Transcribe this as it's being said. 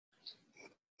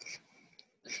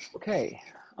Okay.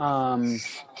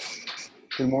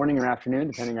 Good morning or afternoon,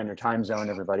 depending on your time zone,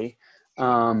 everybody.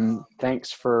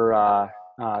 Thanks for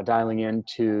dialing in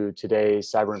to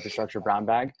today's Cyber Infrastructure Brown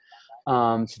Bag.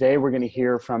 Today, we're going to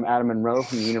hear from Adam Munro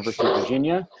from the University of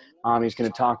Virginia. He's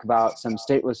going to talk about some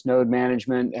stateless node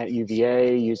management at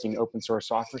UVA using open source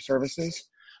software services.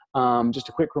 Just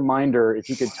a quick reminder, if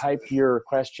you could type your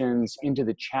questions into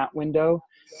the chat window,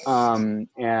 and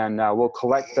we'll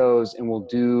collect those and we'll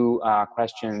do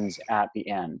questions at the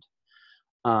end.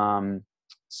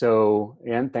 So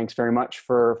again, thanks very much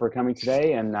for coming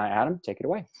today, and Adam, take it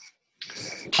away.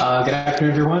 Good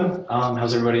afternoon, everyone.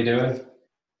 How's everybody doing?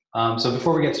 So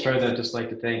before we get started, I'd just like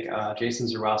to thank Jason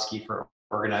Zarowski for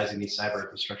organizing these cyber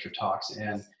infrastructure talks,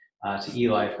 and to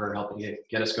Eli for helping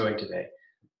get us going today.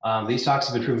 These talks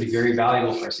have been proven to be very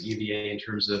valuable for us at UVA in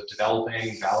terms of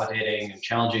developing, validating, and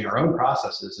challenging our own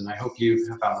processes, and I hope you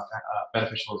have found them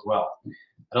beneficial as well.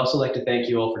 I'd also like to thank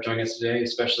you all for joining us today,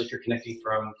 especially if you're connecting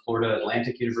from Florida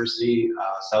Atlantic University,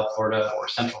 South Florida, or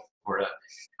Central Florida,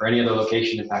 or any other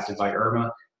location impacted by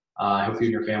Irma. I hope you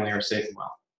and your family are safe and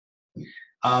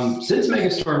well. Since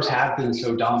megastorms have been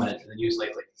so dominant in the news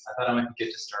lately, I thought I might be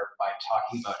good to start by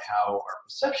talking about how our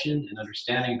perception and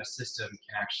understanding of a system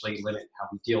can actually limit how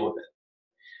we deal with it.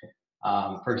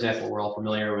 For example, we're all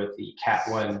familiar with the Cat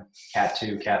 1, Cat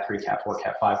 2, Cat 3, Cat 4,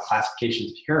 Cat 5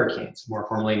 classifications of hurricanes, more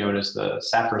formally known as the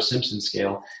Saffir-Simpson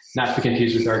scale, not to be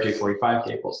confused with RJ45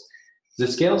 cables. The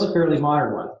scale is a fairly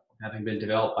modern one, having been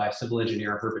developed by civil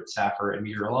engineer Herbert Saffir and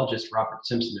meteorologist Robert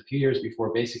Simpson a few years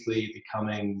before basically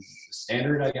becoming the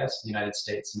standard, I guess, in the United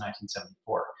States in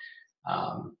 1974.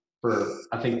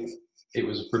 I think it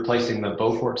was replacing the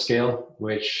Beaufort scale,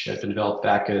 which had been developed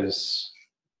back in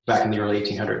the early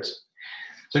 1800s.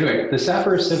 So anyway, the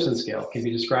Saffir-Simpson scale can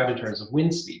be described in terms of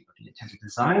wind speed, but the intended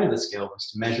design of the scale was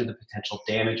to measure the potential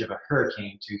damage of a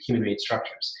hurricane to human-made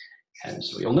structures. And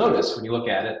so you'll notice when you look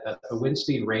at it that the wind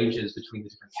speed ranges between the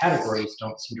different categories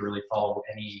don't seem to really follow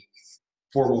any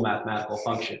formal mathematical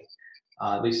function,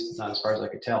 at least not as far as I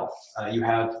could tell. You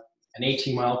have an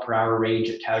 18-mile-per-hour range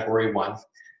at Category 1,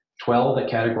 12 at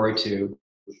Category 2,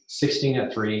 16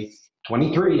 at 3,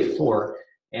 23 at 4,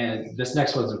 and this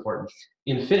next one's important,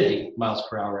 infinity miles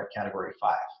per hour at Category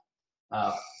 5.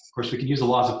 Of course, we can use the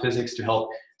laws of physics to help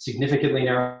significantly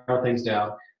narrow things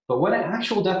down, but what an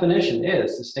actual definition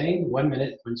is sustained 1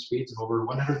 minute wind speeds of over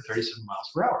 137 miles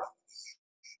per hour.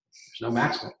 There's no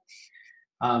maximum.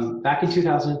 Back in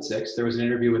 2006, there was an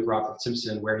interview with Robert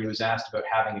Simpson where he was asked about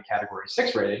having a Category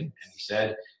 6 rating, and he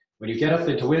said, when you get up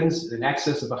into winds in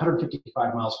excess of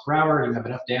 155 miles per hour, you have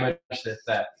enough damage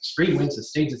that extreme wind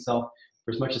sustains itself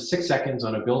for as much as 6 seconds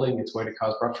on a building. It's going to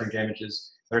cause rupturing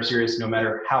damages that are serious no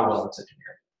matter how well it's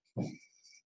engineered.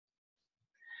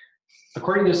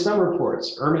 According to some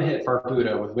reports, Irma hit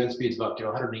Barbuda with wind speeds of up to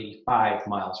 185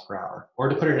 miles per hour, or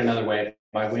to put it another way,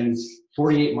 by winds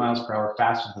 48 miles per hour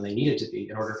faster than they needed to be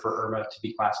in order for Irma to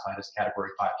be classified as Category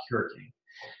 5 hurricane.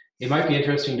 It might be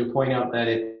interesting to point out that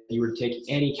if you were to take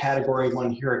any Category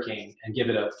 1 hurricane and give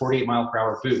it a 48 mile per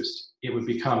hour boost, it would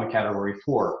become a Category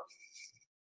 4.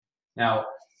 Now,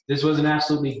 this was an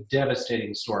absolutely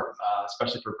devastating storm,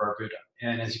 especially for Barbuda.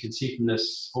 And as you can see from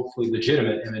this hopefully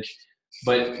legitimate image,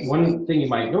 but one thing you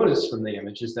might notice from the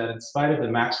image is that in spite of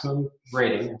the maximum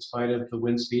rating, in spite of the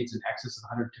wind speeds in excess of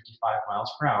 155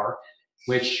 miles per hour,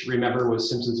 which remember was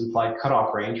Simpson's implied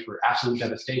cutoff range for absolute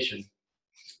devastation,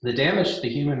 the damage to the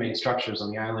human-made structures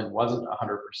on the island wasn't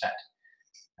 100%.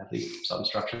 At least some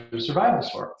structures survived the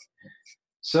storm.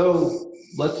 So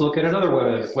let's look at another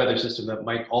weather system that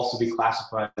might also be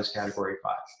classified as Category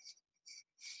 5.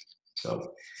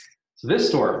 So this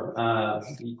storm,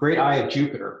 the Great Eye of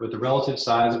Jupiter, with the relative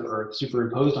size of Earth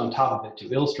superimposed on top of it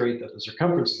to illustrate that the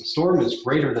circumference of the storm is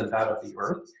greater than that of the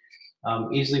Earth,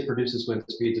 easily produces wind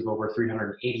speeds of over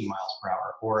 380 miles per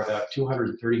hour, or about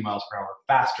 230 miles per hour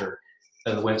faster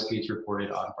than the wind speeds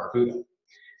reported on Barbuda.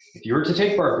 If you were to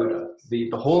take Barbuda, the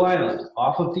whole island,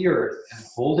 off of the Earth and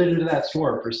hold it into that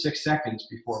storm for 6 seconds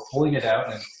before pulling it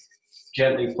out and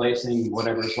gently placing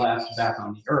whatever's left back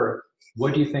on the Earth,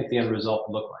 what do you think the end result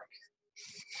would look like?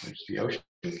 There's the ocean.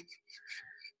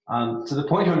 So the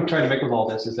point I'm trying to make with all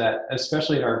this is that,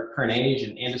 especially in our current age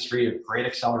and industry of great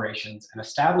accelerations, an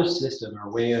established system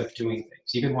or way of doing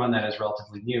things, even one that is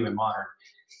relatively new and modern,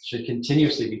 should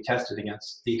continuously be tested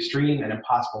against the extreme and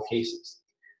impossible cases,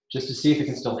 just to see if it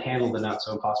can still handle the not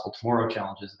so impossible tomorrow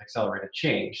challenges of accelerated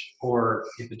change, or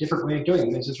if a different way of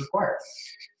doing things is required.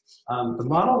 The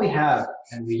model we have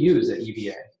and we use at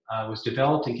UVA was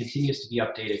developed and continues to be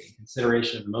updated in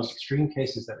consideration of the most extreme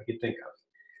cases that we could think of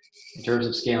in terms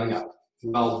of scaling up.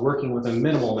 while working with a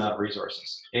minimal amount of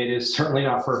resources. It is certainly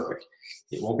not perfect.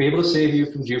 It won't be able to save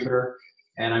you from Jupiter,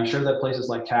 and I'm sure that places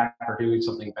like TAC are doing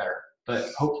something better.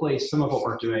 But hopefully some of what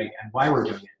we're doing and why we're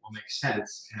doing it will make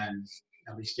sense and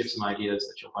at least give some ideas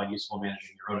that you'll find useful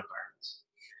managing your own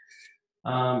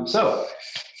environments. So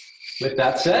with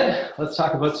that said, let's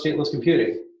talk about stateless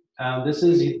computing. This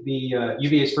is the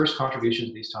UVA's first contribution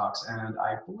to these talks, and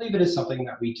I believe it is something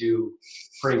that we do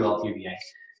pretty well at UVA.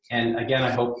 And again,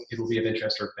 I hope it will be of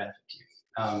interest or benefit to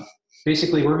you.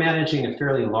 Basically, we're managing a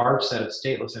fairly large set of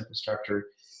stateless infrastructure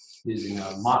using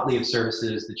a motley of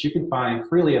services that you can find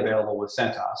freely available with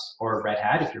CentOS or Red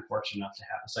Hat if you're fortunate enough to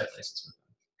have a site license with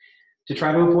them. To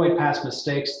try to avoid past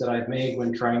mistakes that I've made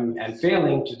when trying and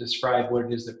failing to describe what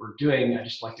it is that we're doing, I'd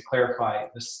just like to clarify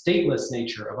the stateless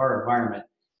nature of our environment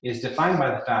is defined by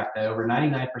the fact that over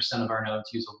 99% of our nodes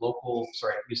use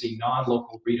a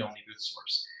non-local read-only boot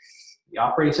source. The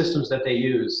operating systems that they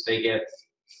use, they get,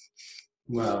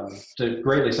 well, to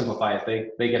greatly simplify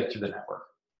it, they get it through the network.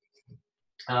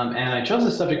 And I chose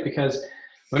this subject because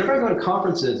whenever I go to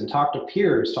conferences and talk to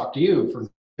peers, talk to you from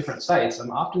different sites,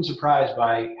 I'm often surprised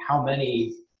by how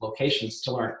many locations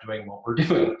still aren't doing what we're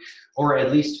doing, or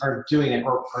at least aren't doing it,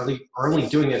 or are only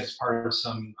doing it as part of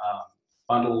some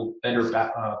bundle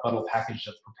package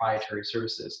of proprietary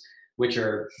services, which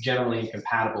are generally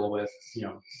incompatible with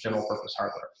general purpose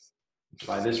hardware, to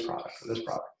buy this product or this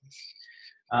product.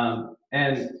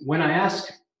 And when I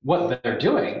ask what they're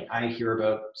doing, I hear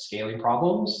about scaling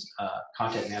problems,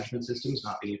 content management systems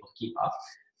not being able to keep up,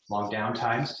 long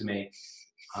downtimes to make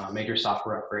major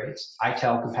software upgrades,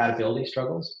 ITEL compatibility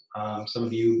struggles. Some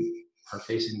of you are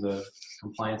facing the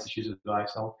compliance issues with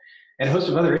ITEL, and a host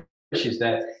of other issues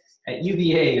that at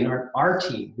UVA in our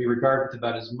team, we regard with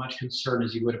about as much concern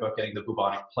as you would about getting the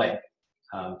bubonic plague.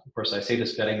 Of course, I say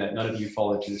this betting that none of you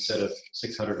fall into the set of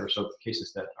 600 or so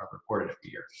cases that are reported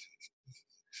every year.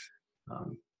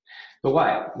 But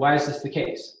why? Why is this the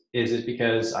case? Is it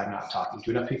because I'm not talking to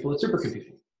enough people at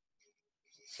supercomputing?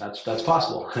 That's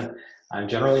possible. I'm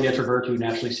generally an introvert who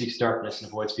naturally seeks darkness and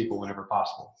avoids people whenever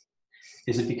possible.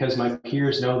 Is it because my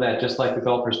peers know that, just like the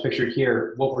golfers pictured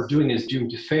here, what we're doing is doomed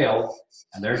to fail,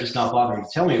 and they're just not bothering to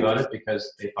tell me about it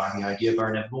because they find the idea of our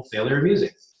inevitable failure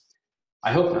amusing?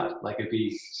 I hope not. Like, it'd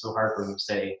be so hard for them to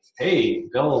say, "Hey,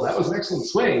 Bill, that was an excellent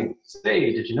swing.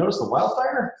 Say, did you notice the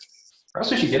wildfire? Or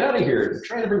else we should get out of here and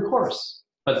try a different course."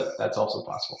 But that's also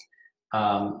possible.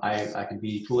 I can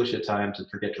be foolish at times and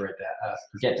forget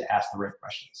to ask the right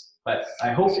questions. But I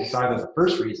hope it's either the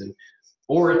first reason,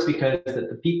 or it's because that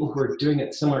the people who are doing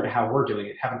it similar to how we're doing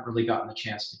it haven't really gotten the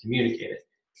chance to communicate it.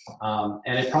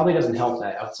 And it probably doesn't help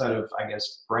that outside of, I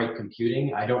guess, Bright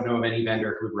Computing, I don't know of any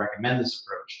vendor who would recommend this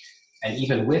approach. And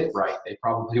even with Bright, they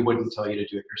probably wouldn't tell you to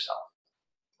do it yourself.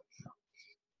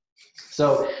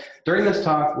 So during this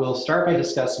talk, we'll start by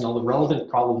discussing all the relevant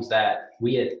problems that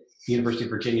we at the University of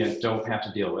Virginia don't have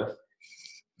to deal with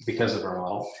because of our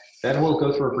model. Then we'll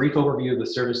go through a brief overview of the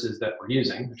services that we're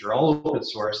using, which are all open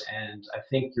source, and I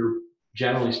think you're,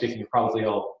 generally speaking, you're probably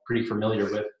all pretty familiar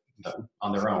with them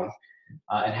on their own,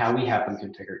 and how we have them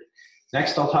configured.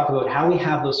 Next, I'll talk about how we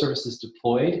have those services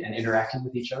deployed and interacting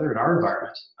with each other in our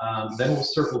environment. Then we'll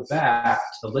circle back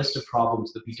to the list of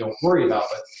problems that we don't worry about,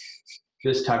 but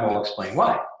this time I'll explain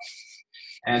why.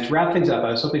 And to wrap things up,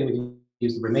 I was hoping we could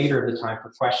use the remainder of the time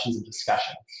for questions and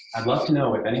discussion. I'd love to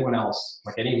know if anyone else,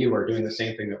 like any of you, are doing the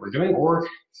same thing that we're doing, or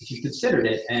if you've considered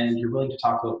it and you're willing to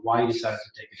talk about why you decided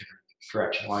to take a different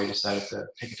direction, why you decided to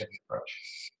take a different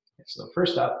approach. Okay, so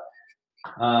first up,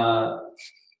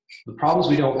 the problems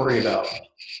we don't worry about.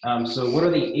 So what are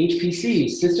the HPC,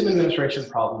 system administration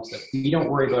problems that we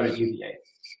don't worry about at UVA?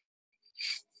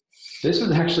 This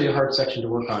was actually a hard section to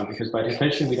work on because by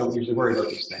definition, we don't usually worry about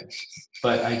these things.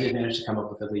 But I did manage to come up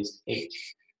with at least 8.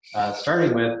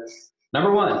 Starting with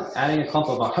number 1, adding a clump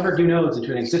of 100 new nodes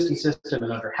into an existing system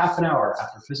in under half an hour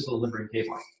after physical delivery and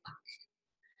cabling.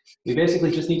 We basically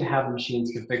just need to have the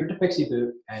machines configured to PXE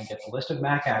boot and get the list of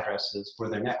MAC addresses for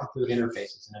their network boot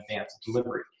interfaces in advance of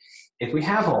delivery. If we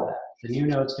have all that, the new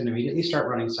nodes can immediately start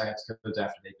running science codes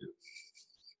after they boot.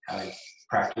 Having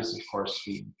practice, of course,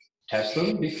 we test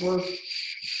them before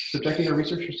subjecting our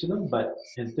researchers to them, but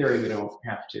in theory, we don't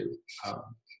have to.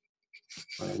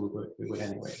 We would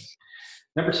anyway.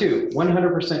 Number 2,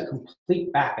 100%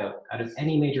 complete backup out of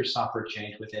any major software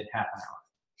change within half an hour.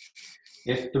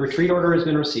 If the retreat order has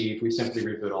been received, we simply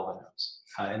reboot all the nodes.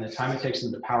 In the time it takes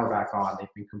them to power back on, they've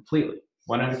been completely,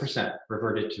 100%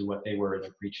 reverted to what they were in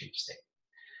their pre-change state.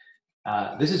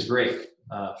 This is great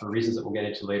for reasons that we'll get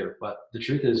into later, but the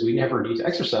truth is we never need to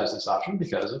exercise this option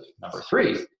because of number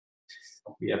 3,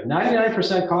 We have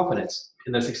 99% confidence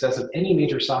in the success of any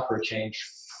major software change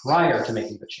prior to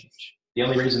making the change. The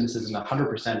only reason this isn't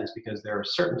 100% is because there are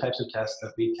certain types of tests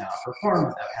that we cannot perform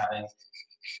without having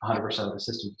 100% of the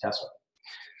system to test with.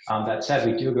 That said,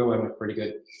 we do go in with pretty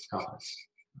good confidence.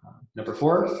 Number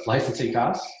 4, licensing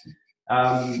costs.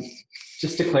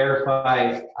 Just to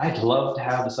clarify, I'd love to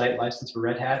have a site license for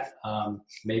Red Hat.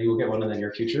 Maybe we'll get one in the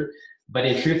near future. But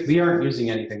in truth, we aren't using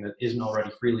anything that isn't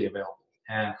already freely available.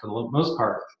 And for the most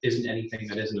part, isn't anything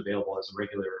that isn't available as a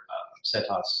regular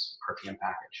CentOS RPM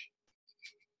package.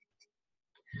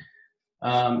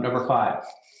 Number 5,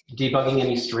 debugging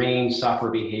any strange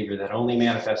software behavior that only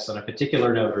manifests on a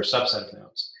particular node or subset of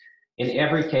nodes. In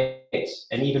every case,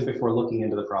 and even before looking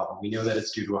into the problem, we know that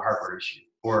it's due to a hardware issue,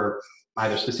 or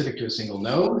either specific to a single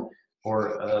node,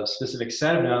 or a specific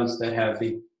set of nodes that have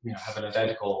an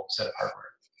identical set of hardware.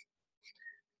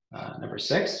 Number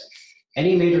 6,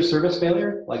 any major service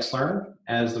failure, like Slurm,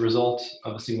 as the result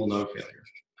of a single node failure.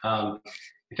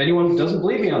 If anyone doesn't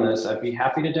believe me on this, I'd be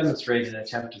happy to demonstrate an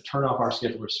attempt to turn off our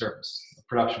scheduler service, the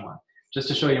production one, just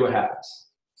to show you what happens.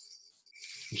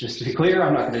 Just to be clear,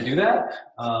 I'm not going to do that.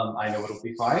 I know it'll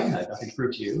be fine. I have nothing to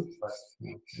prove to you, but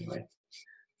anyway.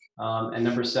 And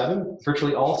number 7,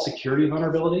 virtually all security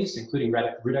vulnerabilities, including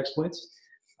root exploits.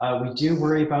 We do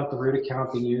worry about the root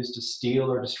account being used to steal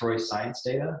or destroy science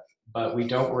data, but we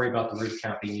don't worry about the root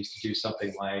account being used to do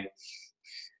something like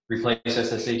replace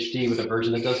SSHD with a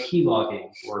version that does key logging,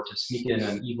 or to sneak in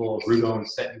an evil root-owned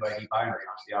set UID binary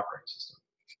onto the operating system.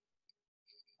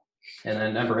 And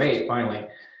then number 8, finally,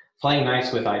 playing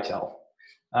nice with ITIL.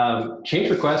 Change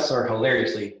requests are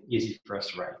hilariously easy for us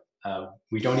to write.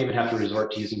 We don't even have to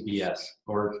resort to using BS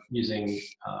or using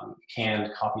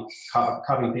canned copy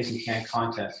and pasting canned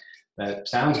content that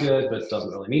sounds good but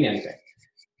doesn't really mean anything.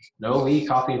 No, we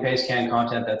copy and paste canned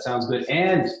content that sounds good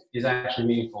and is actually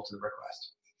meaningful to the request.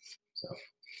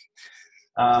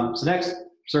 So next,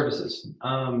 services.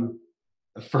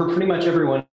 For pretty much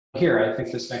everyone here, I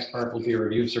think this next part will be a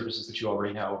review of services that you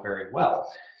already know very well.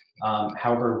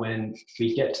 However, when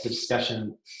we get to the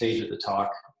discussion stage of the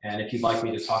talk, and if you'd like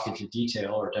me to talk into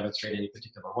detail or demonstrate any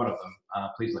particular one of them,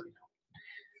 please let me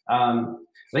know. I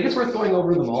think it's worth going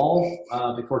over them all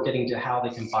before getting to how they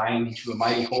combine into a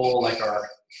mighty whole, like our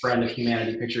friend of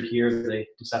humanity pictured here, the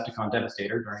Decepticon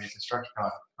Devastator during a Constructicon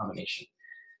combination.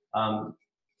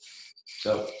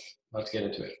 So let's get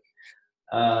into it.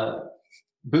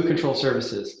 Boot control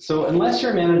services. So unless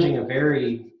you're managing a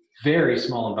very, very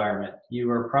small environment, you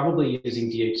are probably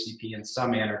using DHCP in some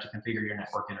manner to configure your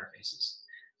network interfaces.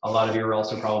 A lot of you are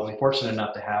also probably fortunate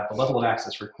enough to have the level of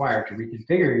access required to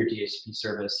reconfigure your DHCP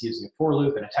service using a for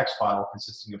loop and a text file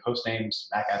consisting of host names,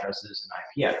 MAC addresses, and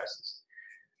IP addresses.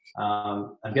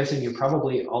 I'm guessing you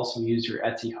probably also use your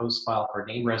Etsy host file for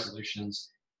name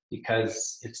resolutions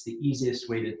because it's the easiest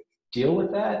way to deal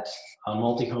with that on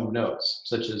multi-home nodes,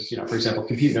 such as, for example,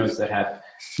 compute nodes that have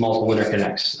multiple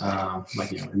interconnects,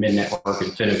 like, mid-network,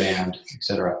 InfiniBand,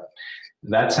 etc.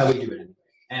 That's how we do it.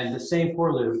 And the same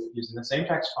for loop using the same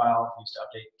text file used to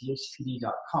update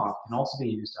dhcpd.conf can also be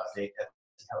used to update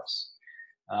Etsy hosts.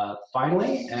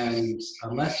 Finally, and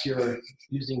unless you're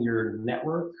using your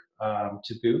network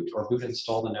to boot or boot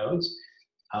install the nodes,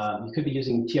 you could be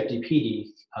using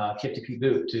TFTP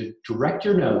boot to direct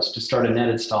your nodes to start a net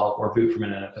install or boot from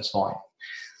an NFS volume.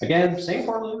 Again, same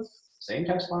for loop, same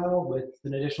text file with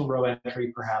an additional row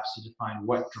entry, perhaps to define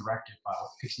what directed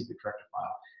file, PXE boot directed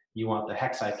file, you want the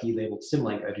hex IP labeled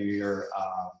symlink under your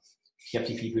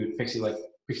TFTP boot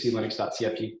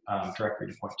pixielinux.cft directory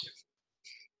to point to.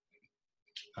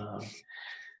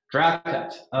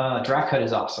 DraftCut. DraftCut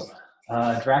is awesome.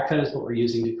 DraftCut is what we're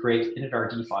using to create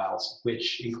initRD files,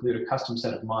 which include a custom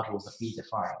set of modules that we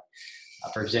define.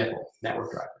 For example,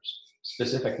 network drivers,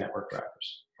 specific network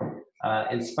drivers.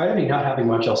 In spite of me not having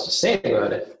much else to say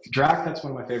about it, DraftCut's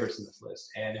one of my favorites in this list.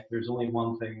 And if there's only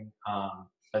one thing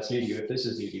that's new to you, if this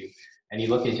is new to you, and you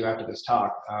look into after this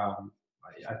talk,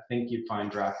 I think you'd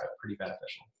find DraftCut pretty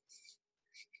beneficial.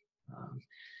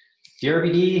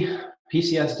 DRVD,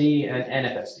 PCSD, and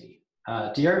NFSD.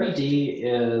 DRVD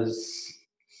is,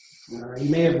 you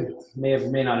may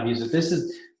not have used it. This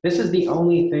is the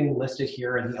only thing listed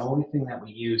here and the only thing that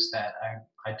we use that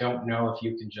I don't know if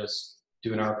you can just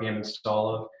do an RPM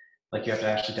install of, like you have to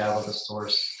actually download the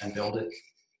source and build it.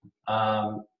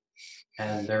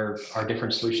 And there are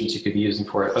different solutions you could be using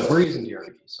for it, but we're using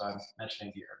DRVD, so I'm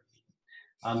mentioning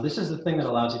DRVD. This is the thing that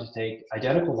allows you to take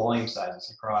identical volume sizes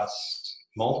across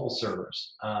multiple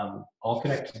servers, all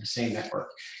connected to the same network,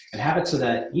 and have it so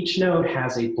that each node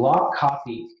has a block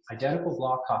copy, identical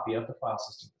block copy of the file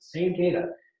system, the same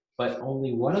data, but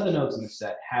only one of the nodes in the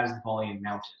set has the volume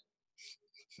mounted.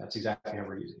 That's exactly how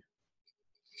we're using it.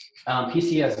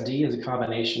 PCSD is a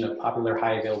combination of popular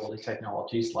high availability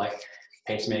technologies like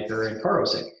pacemaker and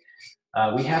CoroSync.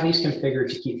 We have these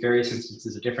configured to keep various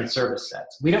instances of different service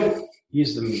sets. We don't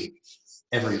use them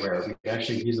everywhere. We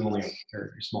actually use them only a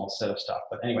very small set of stuff.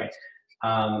 But anyway,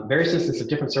 various instances of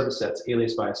different service sets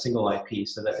aliased by a single IP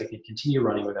so that they can continue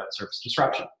running without service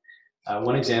disruption.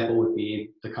 One example would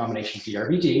be the combination of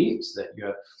DRBD, so that you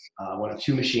have one of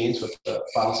two machines with the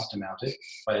file system mounted,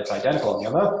 but it's identical on the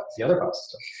other file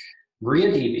system.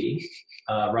 MariaDB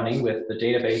running with the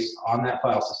database on that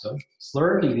file system,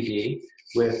 Slurm DVD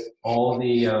with all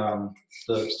the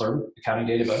Slurm accounting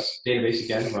database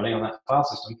again running on that file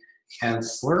system, and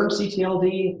Slurm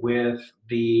CTLD with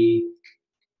the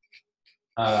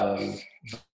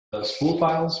spool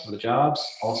files for the jobs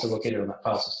also located on that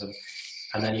file system.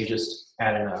 And then you just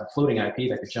add in a floating IP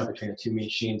that could jump between the two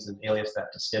machines and alias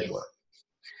that to scheduler.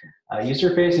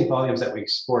 User-facing volumes that we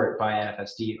export via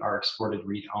NFSD are exported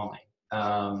read-only.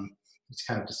 It's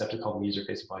kind of deceptive to call them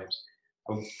user-facing volumes.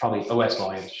 Probably OS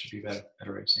volumes should be a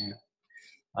better way of saying it.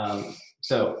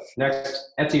 So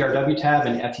next, etc.rw tab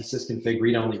and etc.sysconfig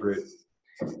read-only root.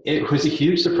 It was a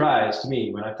huge surprise to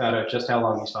me when I found out just how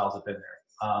long these files have been there.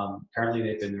 Apparently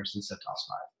they've been there since CentOS 5.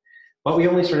 But we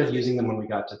only started using them when we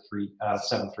got to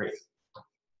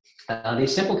 7.3.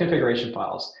 These simple configuration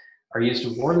files are used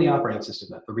to warn the operating system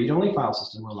that the read-only file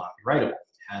system will not be writable,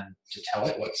 and to tell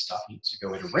it what stuff needs to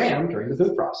go into RAM during the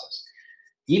boot process.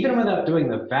 Even without doing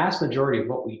the vast majority of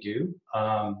what we do,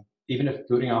 even if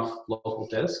booting off local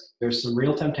disk, there's some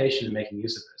real temptation in making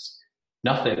use of this.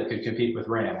 Nothing could compete with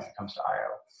RAM when it comes to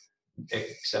I/O,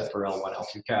 except for L1,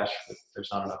 L2 cache, but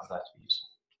there's not enough of that to be useful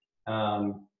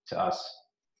to us.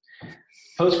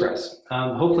 Postgres.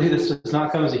 Hopefully this does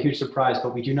not come as a huge surprise,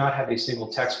 but we do not have a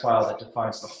single text file that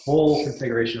defines the whole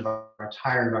configuration of our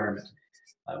entire environment.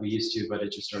 We used to, but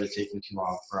it just started taking too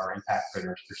long for our impact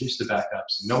printer to produce the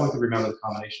backups, and no one could remember the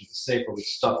combination of the safe where we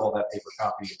stuck all that paper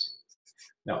copy into.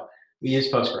 No, we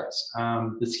use Postgres.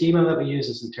 The schema that we use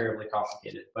isn't terribly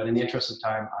complicated, but in the interest of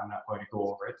time, I'm not going to go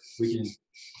over it. We can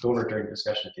go over it during the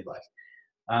discussion if you'd like.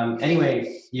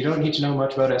 Anyway, you don't need to know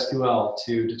much about SQL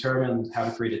to determine how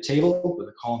to create a table with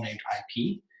a column named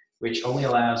IP, which only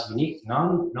allows unique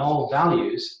non-null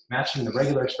values matching the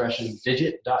regular expression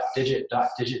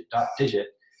digit.digit.digit.digit,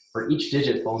 where each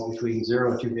digit falls between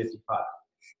 0 and 255.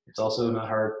 It's also not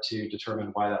hard to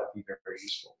determine why that would be very, very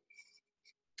useful.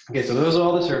 Okay, so those are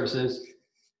all the services.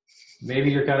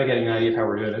 Maybe you're kind of getting an idea of how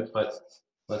we're doing it, but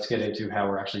let's get into how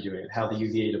we're actually doing it,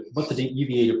 what the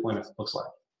UVA deployment looks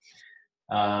like.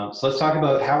 So let's talk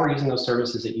about how we're using those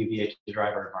services at UVA to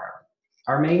drive our environment.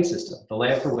 Our main system, the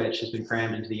layout for which has been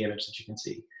crammed into the image that you can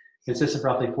see, consists of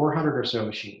roughly 400 or so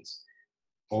machines.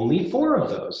 Only 4 of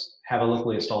those have a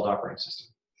locally installed operating system.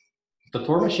 The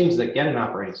 4 machines that get an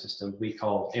operating system, we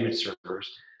call image servers,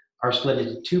 are split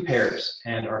into 2 pairs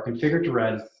and are configured to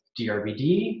run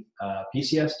DRBD,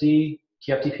 PCSD,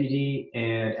 TFTPD,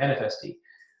 and NFSD,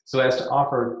 so as to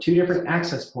offer 2 different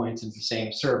access points into the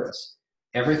same service.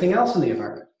 Everything else in the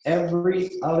environment,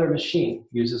 every other machine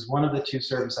uses one of the 2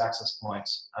 service access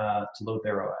points to load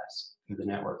their OS through the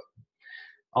network.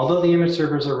 Although the image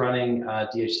servers are running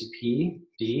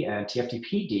DHCP-D and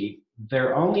TFTP-D,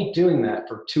 they're only doing that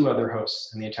for 2 other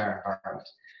hosts in the entire environment.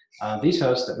 These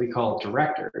hosts that we call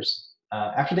directors,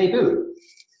 after they boot,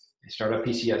 they start up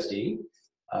PCSD,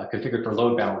 configured for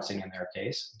load balancing in their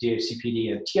case,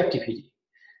 DHCP-D and TFTP-D.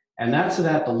 And that's so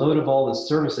that the load of all the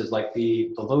services, like the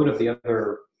load of the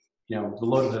other, the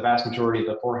load of the vast majority of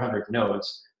the 400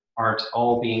 nodes aren't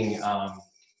all being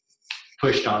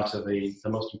pushed onto the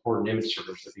most important image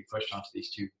servers that be pushed onto these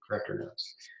 2 director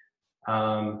nodes.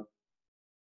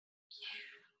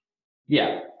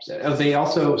 So they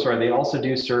also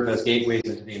do serve as gateways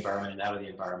into the environment and out of the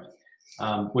environment,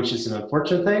 which is an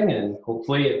unfortunate thing, and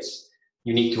hopefully it's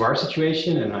unique to our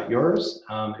situation and not yours.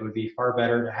 It would be far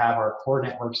better to have our core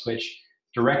network switch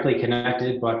directly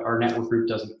connected, but our network group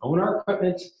doesn't own our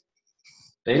equipment.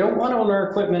 They don't want to own our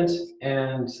equipment,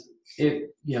 and they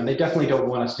definitely don't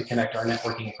want us to connect our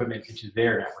networking equipment into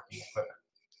their networking equipment.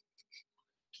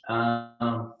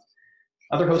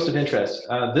 Other host of interest.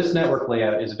 This network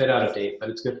layout is a bit out of date, but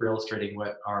it's good for illustrating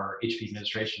what our HP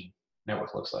administration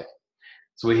network looks like.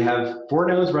 So we have 4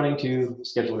 nodes running 2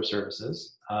 scheduler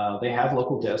services. They have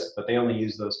local disk, but they only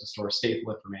use those to store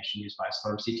stateful information used by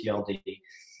Slurm CTLD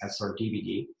and Slurm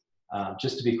DVD.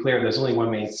 Just to be clear, there's only one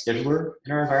main scheduler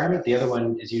in our environment. The other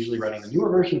one is usually running the newer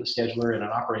version of the scheduler in an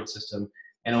operating system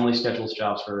and only schedules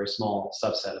jobs for a very small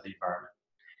subset of the environment.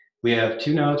 We have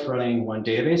 2 nodes running 1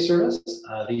 database service.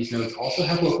 These nodes also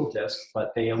have local disk,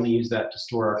 but they only use that to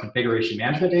store our configuration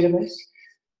management database.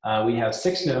 We have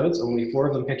 6 nodes, only 4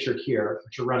 of them pictured here,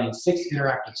 which are running 6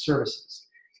 interactive services.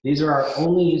 These are our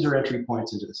only user entry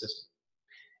points into the system.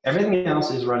 Everything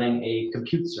else is running a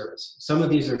compute service. Some of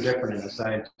these are different and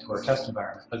assigned to our test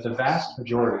environment, but the vast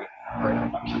majority are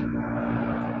in production.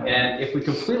 And if we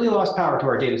completely lost power to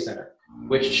our data center,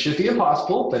 which should be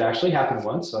impossible, but actually happened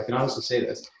once, so I can honestly say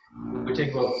this, it would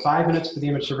take about 5 minutes for the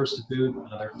image servers to boot,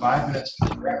 another 5 minutes for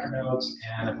the director nodes,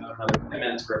 and about another 10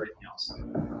 minutes for everything else.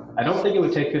 I don't think it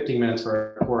would take 15 minutes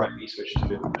for our core IP switch to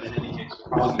boot, but in any case,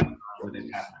 we'll probably be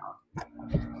within half an hour.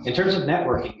 In terms of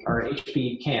networking, our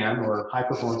HP CAN, or High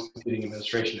Performance Computing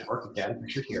Administration Network, again,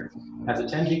 pictured here, has a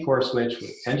 10G core switch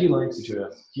with 10G links into a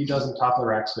few dozen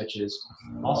top-of-the-rack switches.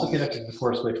 Also connected to the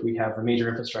core switch, we have the major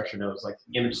infrastructure nodes like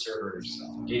image servers,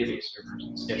 database servers,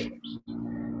 and schedulers.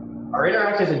 Our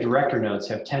interactive and director nodes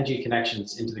have 10G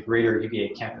connections into the greater UVA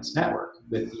campus network,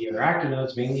 with the interactive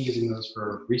nodes mainly using those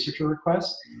for researcher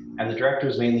requests, and the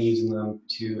directors mainly using them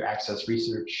to access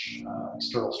research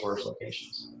external storage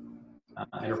locations.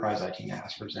 Enterprise IT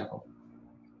NAS, for example.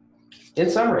 In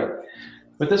summary,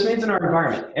 what this means in our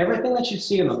environment, everything that you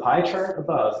see in the pie chart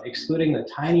above, excluding the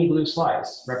tiny blue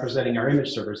slice representing our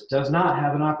image servers, does not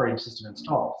have an operating system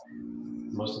installed.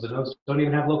 Most of the nodes don't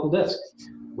even have local disk.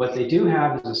 What they do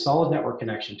have is a solid network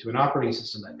connection to an operating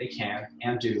system that they can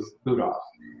and do boot off.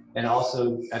 And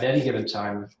also, at any given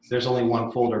time, there's only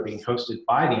one folder being hosted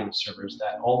by the image servers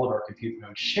that all of our compute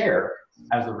nodes share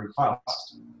as the root file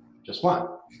system. Just one.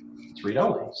 It's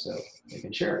read-only, so they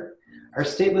can share it. Our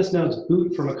stateless nodes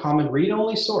boot from a common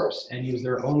read-only source and use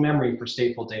their own memory for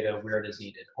stateful data where it is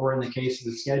needed. Or in the case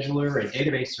of the scheduler and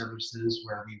database services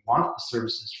where we want the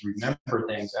services to remember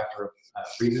things after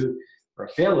a reboot or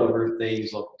a failover, they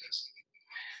use local disk.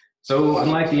 So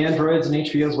unlike the Androids and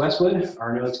HBO's Westwood,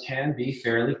 our nodes can be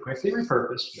fairly quickly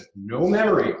repurposed with no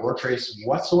memory or trace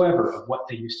whatsoever of what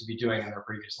they used to be doing in their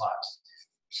previous lives,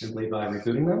 simply by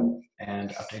rebooting them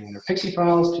and updating their PXE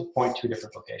files to point to a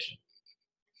different location.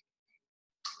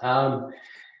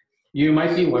 You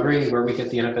might be wondering where we get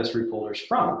the NFS root folders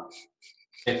from.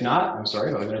 If not, I'm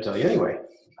sorry, but I'm going to tell you anyway.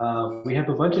 We have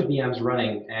a bunch of VMs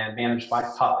running and managed by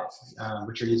Puppet,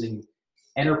 which are using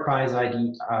enterprise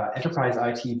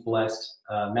IT blessed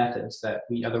methods that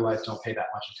we otherwise don't pay that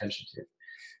much attention to.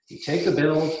 We take the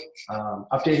build,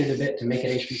 update it a bit to make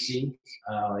it HPC,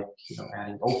 like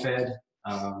adding OFED,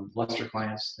 Lustre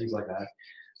clients, things like that.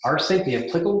 Rsync the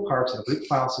applicable parts of the root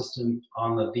file system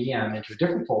on the VM into a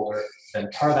different folder, then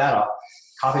tar that up,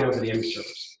 copy it over the image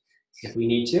servers. If we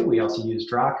need to, we also use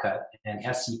drawcut and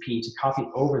SCP to copy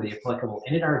over the applicable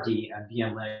initRD and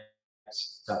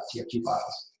vmlinux.tft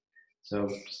files. So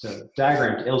just a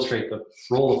diagram to illustrate the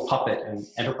role of Puppet and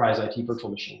enterprise IT virtual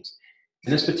machines.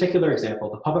 In this particular example,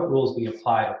 the Puppet rule is being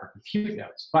applied over compute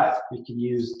nodes, but we can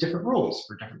use different rules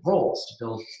for different roles to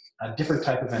build a different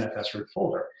type of NFS root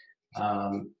folder.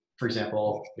 For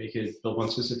example, we could build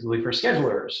one specifically for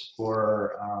schedulers,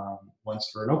 or ones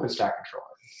for an OpenStack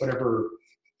controller,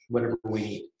 whatever we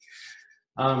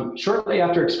need. Shortly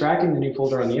after extracting the new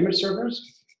folder on the image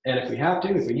servers, and if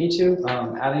we need to,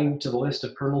 adding to the list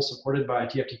of kernels supported by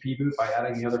TFTP boot by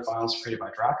adding the other files created by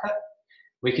drawcut,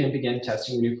 we can begin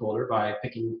testing the new folder by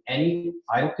picking any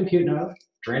idle compute node,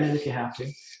 drain it if you have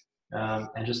to,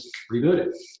 and just reboot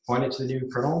it. Point it to the new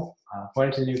kernel, point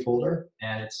it to the new folder,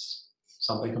 and it's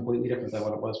something completely different than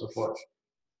what it was before.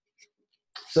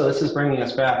 So this is bringing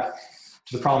us back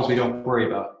to the problems we don't worry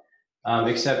about.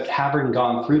 Except having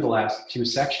gone through the last 2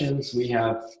 sections, we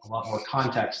have a lot more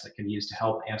context that can be used to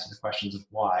help answer the questions of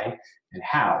why and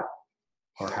how,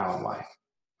 or how and why.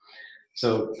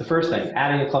 So the first thing,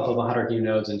 adding a clump of 100 new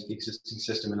nodes into the existing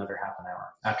system in under half an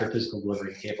hour after physical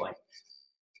delivery and cabling.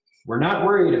 We're not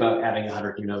worried about adding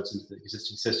 100 new nodes into the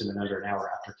existing system in under an hour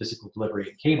after physical delivery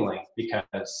and cabling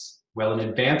because, well, in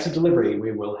advance of delivery,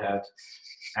 we will have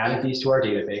added these to our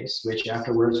database, which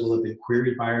afterwards will have been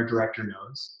queried by our director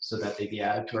nodes so that they be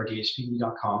added to our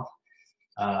dhpd.conf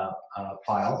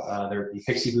file. The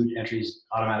PXE boot entries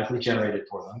automatically generated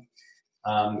for them.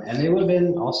 And they would have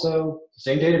been also, the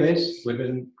same database would have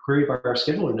been queried by our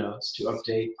scheduler nodes to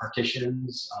update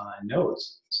partitions and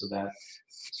nodes so that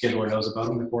scheduler knows about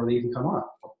them before they even come on.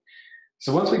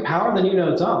 So once we power the new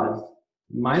nodes on,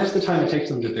 minus the time it takes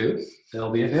them to boot,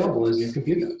 they'll be available as new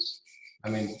compute nodes. I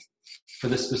mean, for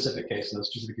this specific case, in the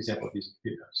specific example of using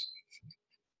compute nodes.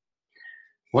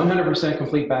 100%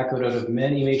 complete backload out of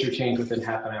many major change within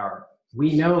half an hour.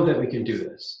 We know that we can do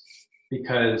this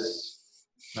because,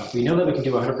 we know that we can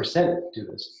do 100% do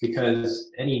this because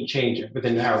any change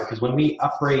within an hour, because when we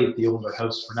upgrade the older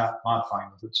hosts, we're not modifying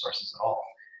the boot sources at all,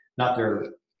 not their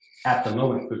at the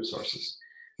moment boot sources.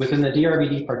 Within the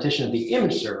DRBD partition of the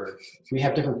image server, we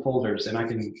have different folders, and I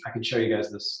can show you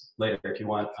guys this later if you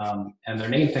want. And they're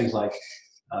named things like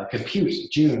compute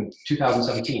June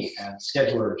 2017 and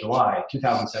scheduler July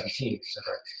 2017, etc.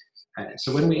 And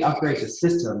so when we upgrade the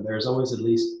system, there's always at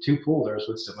least 2 folders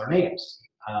with similar names.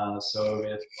 So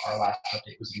if our last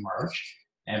update was in March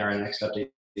and our next update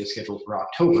is scheduled for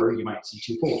October, you might see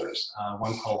 2 folders,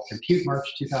 one called compute March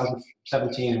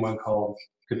 2017 and one called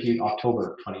compute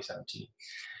October 2017.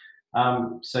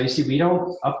 So you see, we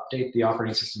don't update the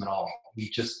operating system at all. We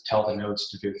just tell the nodes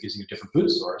to boot using a different boot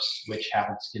source, which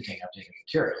happens to contain updated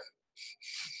material.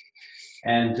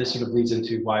 And this sort of leads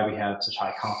into why we have such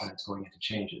high confidence going into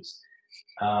changes.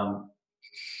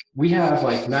 We have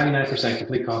like 99%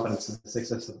 complete confidence in the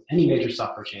success of any major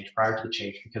software change prior to the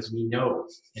change because we know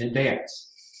in advance.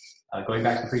 Going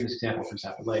back to the previous example, for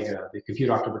example, like the compute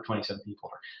October 2017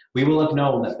 folder, we will have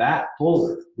known that that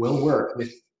folder will work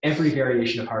with every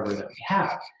variation of hardware that we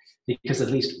have, because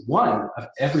at least one of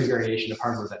every variation of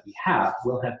hardware that we have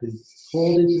will have been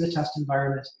pulled into the test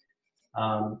environment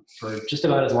for just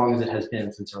about as long as it has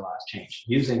been since our last change,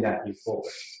 using that new folder.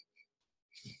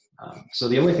 So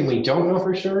the only thing we don't know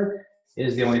for sure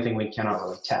is the only thing we cannot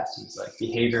really test. Is like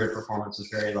behavior and performance of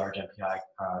very large MPI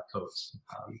codes.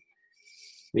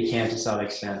 We can to some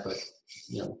extent, but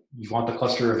you want the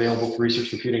cluster available for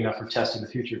research computing, not for testing the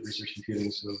future of research computing,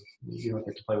 so you don't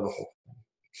get to play with the whole thing.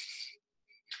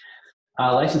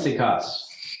 Licensing costs.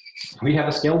 We have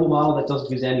a scalable model that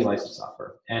doesn't use any licensed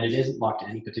software, and it isn't locked to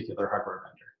any particular hardware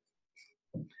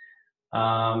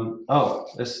vendor.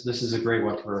 This is a great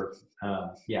one for,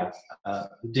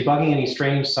 debugging any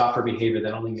strange software behavior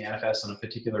that only manifests on a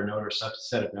particular node or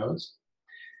subset of nodes.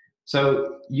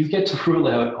 So you get to rule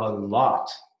out a lot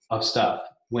of stuff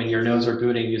when your nodes are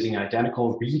booting using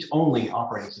identical read-only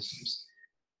operating systems.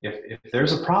 If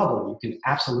there's a problem, you can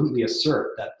absolutely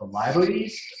assert that the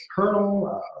libraries,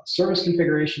 kernel, service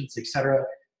configurations, etc.,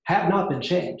 have not been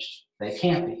changed. They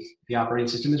can't be. The operating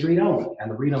system is read-only,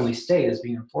 and the read-only state is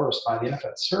being enforced by the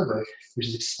NFS server, which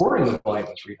is exporting the volume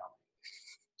as read-only.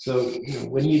 So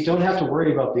when you don't have to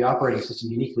worry about the operating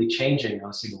system uniquely changing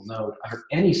on a single node under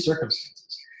any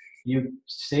circumstances, you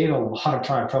save a lot of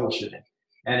time troubleshooting.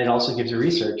 And it also gives your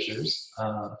researchers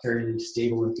a fairly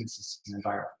stable and consistent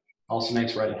environment. Also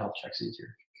makes writing health checks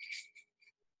easier.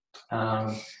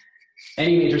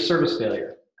 Any major service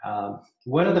failure.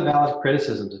 One of the valid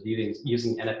criticisms of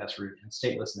using NFS root and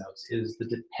stateless nodes is the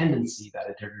dependency that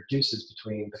it introduces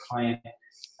between the client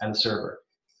and the server.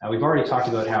 We've already talked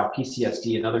about how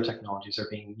PCSD and other technologies are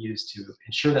being used to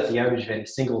ensure that the outage of any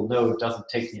single node doesn't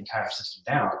take the entire system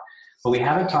down. But we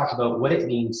haven't talked about what it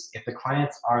means if the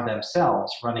clients are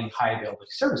themselves running high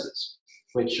availability services,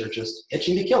 which are just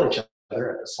itching to kill each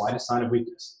other at the slightest sign of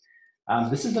weakness.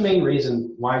 This is the main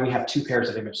reason why we have 2 pairs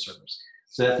of image servers,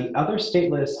 so that the other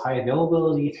stateless high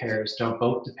availability pairs don't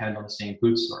both depend on the same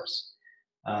boot source.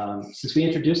 Since we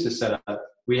introduced this setup,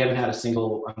 we haven't had a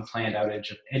single unplanned outage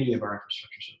of any of our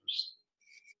infrastructure servers.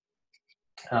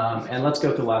 And let's go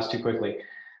through the last 2 quickly.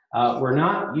 We're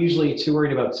not usually too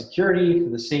worried about security for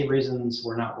the same reasons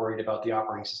we're not worried about the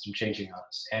operating system changing on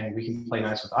us. And we can play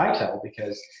nice with ITIL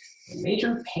because the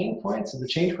major pain points of the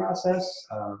change process,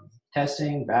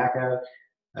 testing, backup,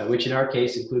 which in our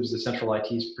case includes the central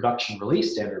IT's production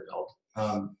release standard build,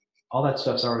 all that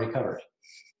stuff's already covered.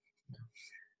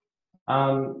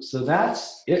 So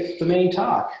that's it for the main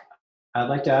talk. I'd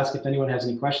like to ask if anyone has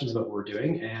any questions about what we're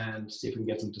doing and see if we can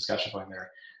get some discussion going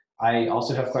there. I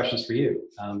also have questions for you.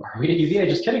 Are we at UVA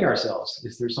just kidding ourselves?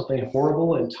 Is there something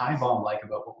horrible and time bomb-like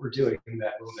about what we're doing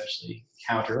that we'll eventually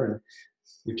counter, and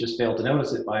we've just failed to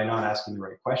notice it by not asking the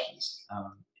right questions?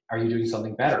 Are you doing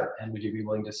something better? And would you be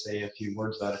willing to say a few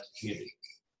words about it to the community?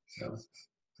 So,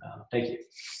 thank you.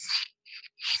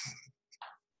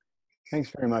 Thanks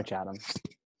very much, Adam.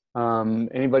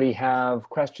 Anybody have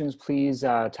questions, please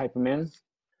type them in.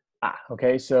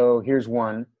 Okay, so here's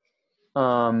one.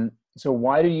 So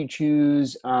why do you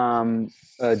choose a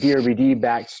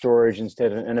DRBD-backed storage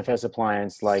instead of an NFS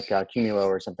appliance like Cumulo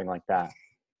or something like that?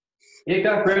 It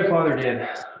got grandfathered in.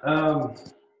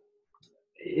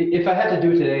 If I had to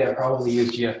do it today, I'd probably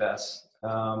use GFS.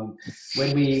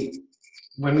 When the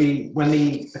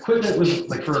equipment was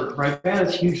like for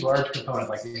Rivanna's huge, large component,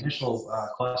 like the initial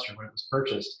cluster when it was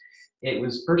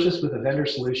purchased with a vendor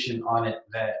solution on it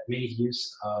that made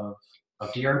use of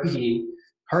DRBD,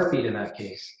 Heartbeat in that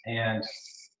case, and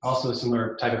also a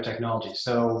similar type of technology.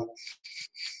 So,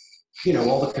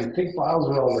 all the config files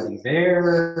were already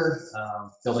there,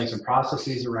 building some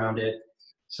processes around it.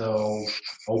 So,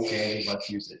 okay, let's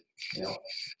use it.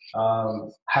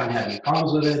 Haven't had any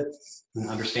problems with it, and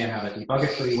understand how to debug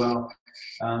it pretty well.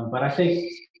 But I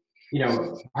think,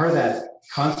 part of that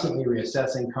constantly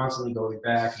reassessing, constantly going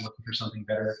back and looking for something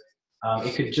better,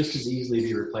 it could just as easily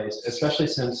be replaced, especially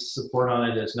since support on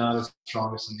it is not as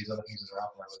strong as some of these other things that are out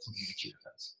there with something that you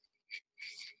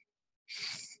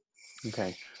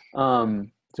Okay.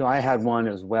 So I had one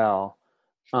as well,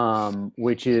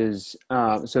 which is,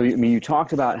 so I mean, you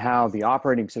talked about how the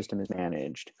operating system is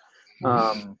managed.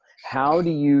 How do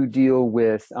you deal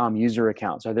with user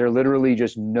accounts? Are there literally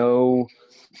just no,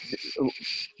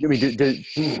 I mean,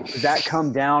 does that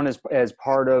come down as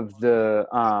part of the,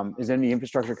 is any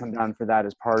infrastructure come down for that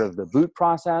as part of the boot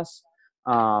process?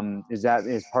 Is that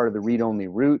as part of the read-only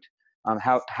root?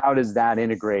 How does that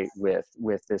integrate with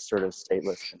this sort of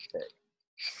stateless config?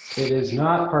 It is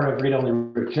not part of read-only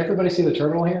root. Can everybody see the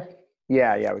terminal here?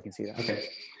 Yeah, we can see that. Okay.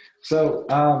 So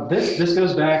this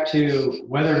goes back to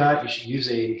whether or not you should use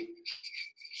a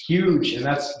huge, and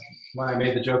that's why I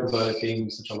made the joke about it being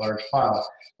such a large file,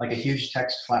 like a huge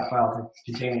text flat file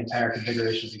containing the entire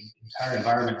configuration of the entire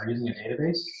environment, or using a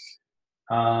database.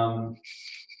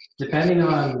 Depending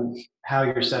on how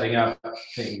you're setting up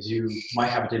things, you might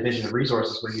have a division of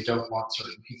resources where you don't want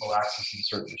certain people accessing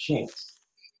certain machines.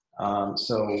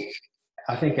 So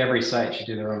I think every site should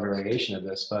do their own variation of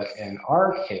this, but in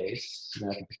our case,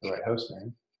 I can pick the right host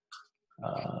name.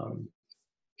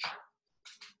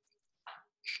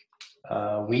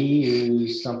 We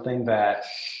use something that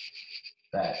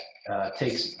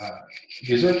takes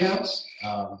user accounts,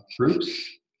 groups,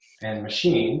 and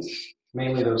machines,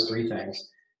 mainly those three things,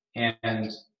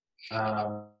 and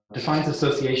defines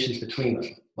associations between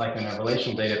them, like in a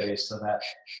relational database, so that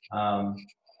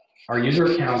our user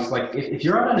accounts, like if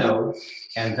you're on a node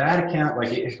and that account,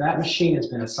 like if that machine has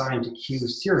been assigned to queue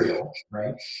serial,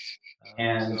 right?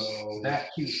 And so that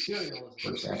queue serial is,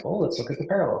 for example, let's look at the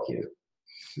parallel queue.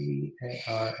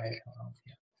 P-A-R-A-L-L.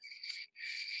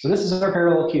 So this is our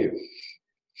parallel queue.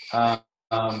 Did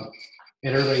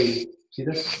everybody see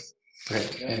this?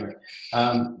 Okay, anyway.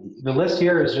 The list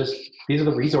here is just, these are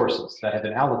the resources that have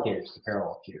been allocated to the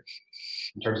parallel queue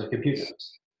in terms of compute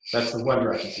nodes. That's the one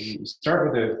direction. So you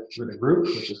start with a group,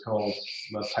 which is called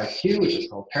type Q, which is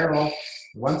called parallel. On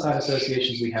one side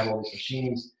associations, we have all these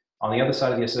machines. On the other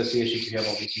side of the associations, we have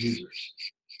all these users.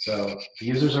 So the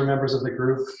users are members of the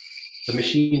group. The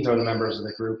machines are the members of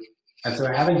the group. And so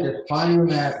having defined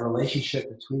that relationship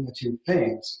between the two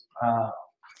things,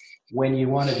 when you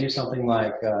want to do something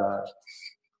like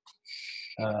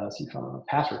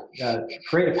password,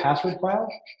 create a password file,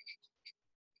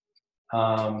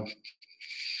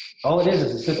 all it is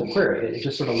a simple query. It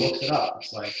just sort of looks it up.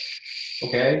 It's like,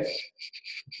 okay,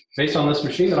 based on this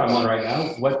machine that I'm on right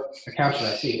now, what account should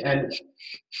I see? And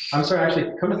I'm sorry,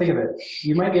 actually, come to think of it,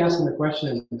 you might be asking the question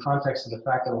in the context of the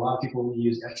fact that a lot of people only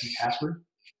use Etsy password,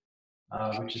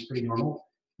 which is pretty normal.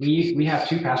 We have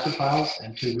two password files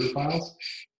and two root files.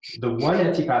 The one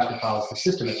Etsy password file is the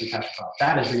system Etsy password file.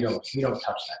 That is read-only. We don't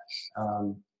touch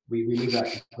that. We leave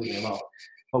that completely alone.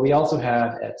 But we also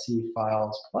have Etsy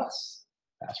files plus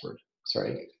password.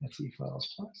 Sorry, Etsy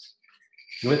files plus.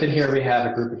 And within here, we have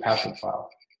a group of password file.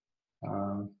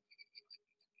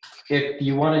 If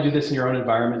you want to do this in your own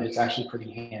environment, it's actually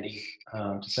pretty handy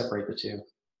to separate the two.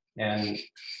 And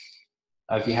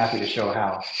I'd be happy to show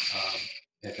how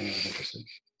if anyone's interested.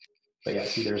 But yeah,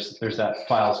 see, there's that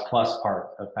files plus part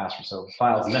of password. So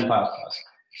files and then files plus,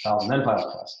 files and then files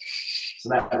plus. So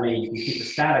that way you can keep the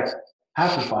static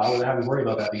password file without having to worry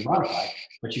about that being modified.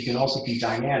 But you can also be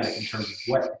dynamic in terms of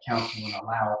what accounts you want to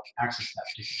allow access to that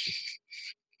particular system.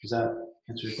 Does that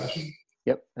answer your question?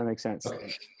 Yep, that makes sense.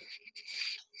 Okay.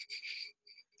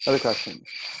 Other questions?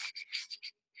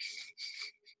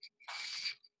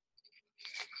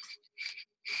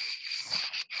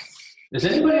 Is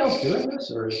anybody else doing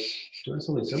this or is doing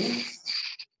something similar?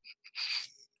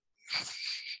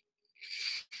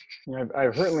 You know,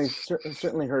 I've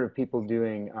certainly heard of people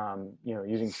doing,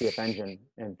 using CF Engine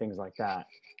and things like that.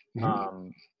 Mm-hmm.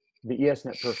 The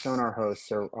ESNet Personar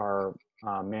hosts are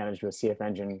managed with CF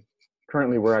Engine.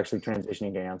 Currently, we're actually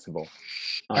transitioning to Ansible.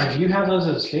 Do you have those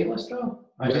as stateless though?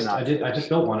 I just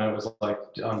built one. And it was like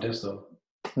on disto.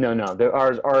 No.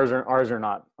 Ours are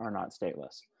not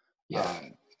stateless. Yeah.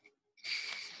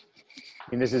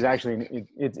 And this is actually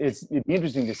it'd be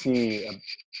interesting to see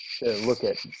to look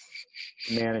at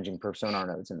managing Personar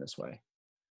nodes in this way.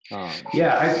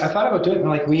 Yeah, I thought about doing it.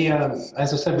 Like we, as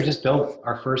I said, we just built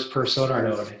our first Personar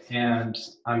node, and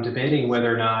I'm debating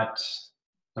whether or not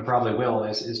I probably will.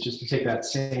 Is just to take that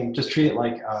same, just treat it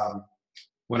like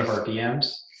one of our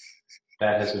VMs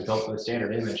that has been built for the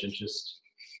standard image, and just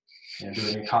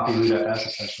doing a copy root fs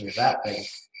essentially of that thing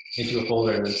into a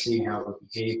folder, and then seeing how it would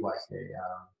behave like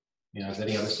you know, as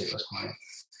any other stateless client.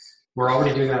 We're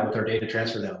already doing that with our data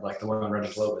transfer node, like the one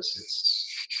running Globus.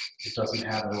 It doesn't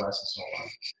have an OS installed on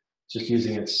it. It's just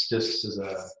using its disks as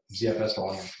a ZFS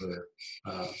volume for,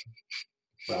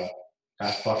 well,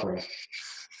 fast buffering.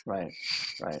 Right,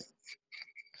 right.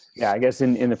 Yeah, I guess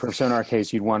in the Personar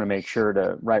case, you'd want to make sure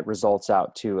to write results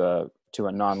out to a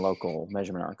non-local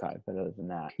measurement archive. But other than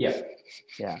that, Yeah.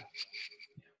 Yeah.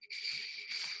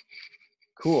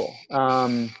 Cool.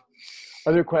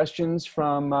 Other questions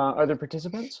from other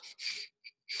participants?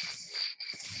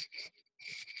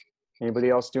 Anybody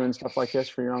else doing stuff like this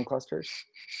for your own clusters?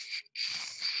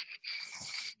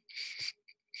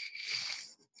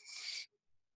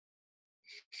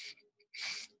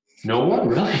 No one,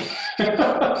 really?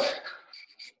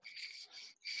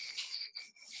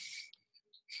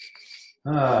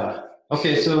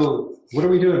 Okay, so what are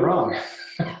we doing wrong?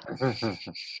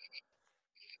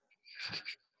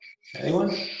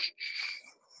 Anyone?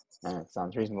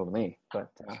 Sounds reasonable to me,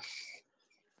 but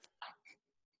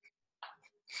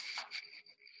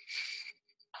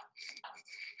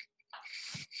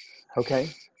okay.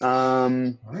 All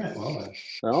right, well then.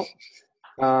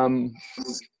 Well,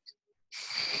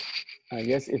 I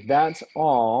guess if that's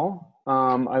all,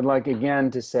 I'd like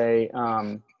again to say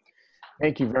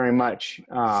thank you very much,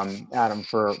 Adam,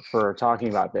 for talking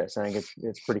about this. I think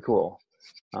it's pretty cool.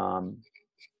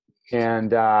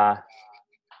 And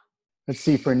let's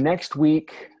see, for next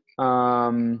week,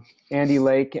 Andy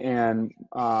Lake and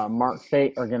Mark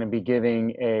Fate are going to be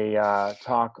giving a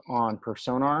talk on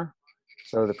Personar.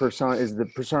 So the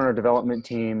Personar development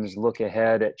teams look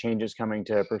ahead at changes coming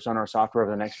to Personar software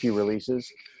over the next few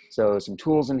releases. So some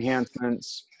tools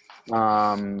enhancements, so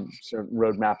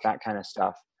roadmap, that kind of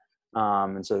stuff.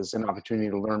 And so it's an opportunity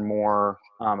to learn more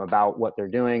about what they're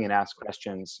doing and ask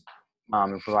questions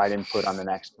and provide input on the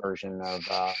next version of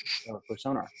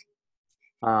Personar.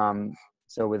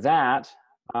 So with that,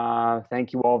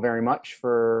 thank you all very much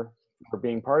for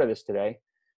being part of this today.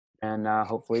 And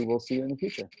hopefully we'll see you in the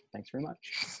future. Thanks very much.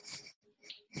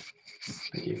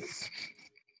 Thank you.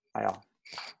 Bye all.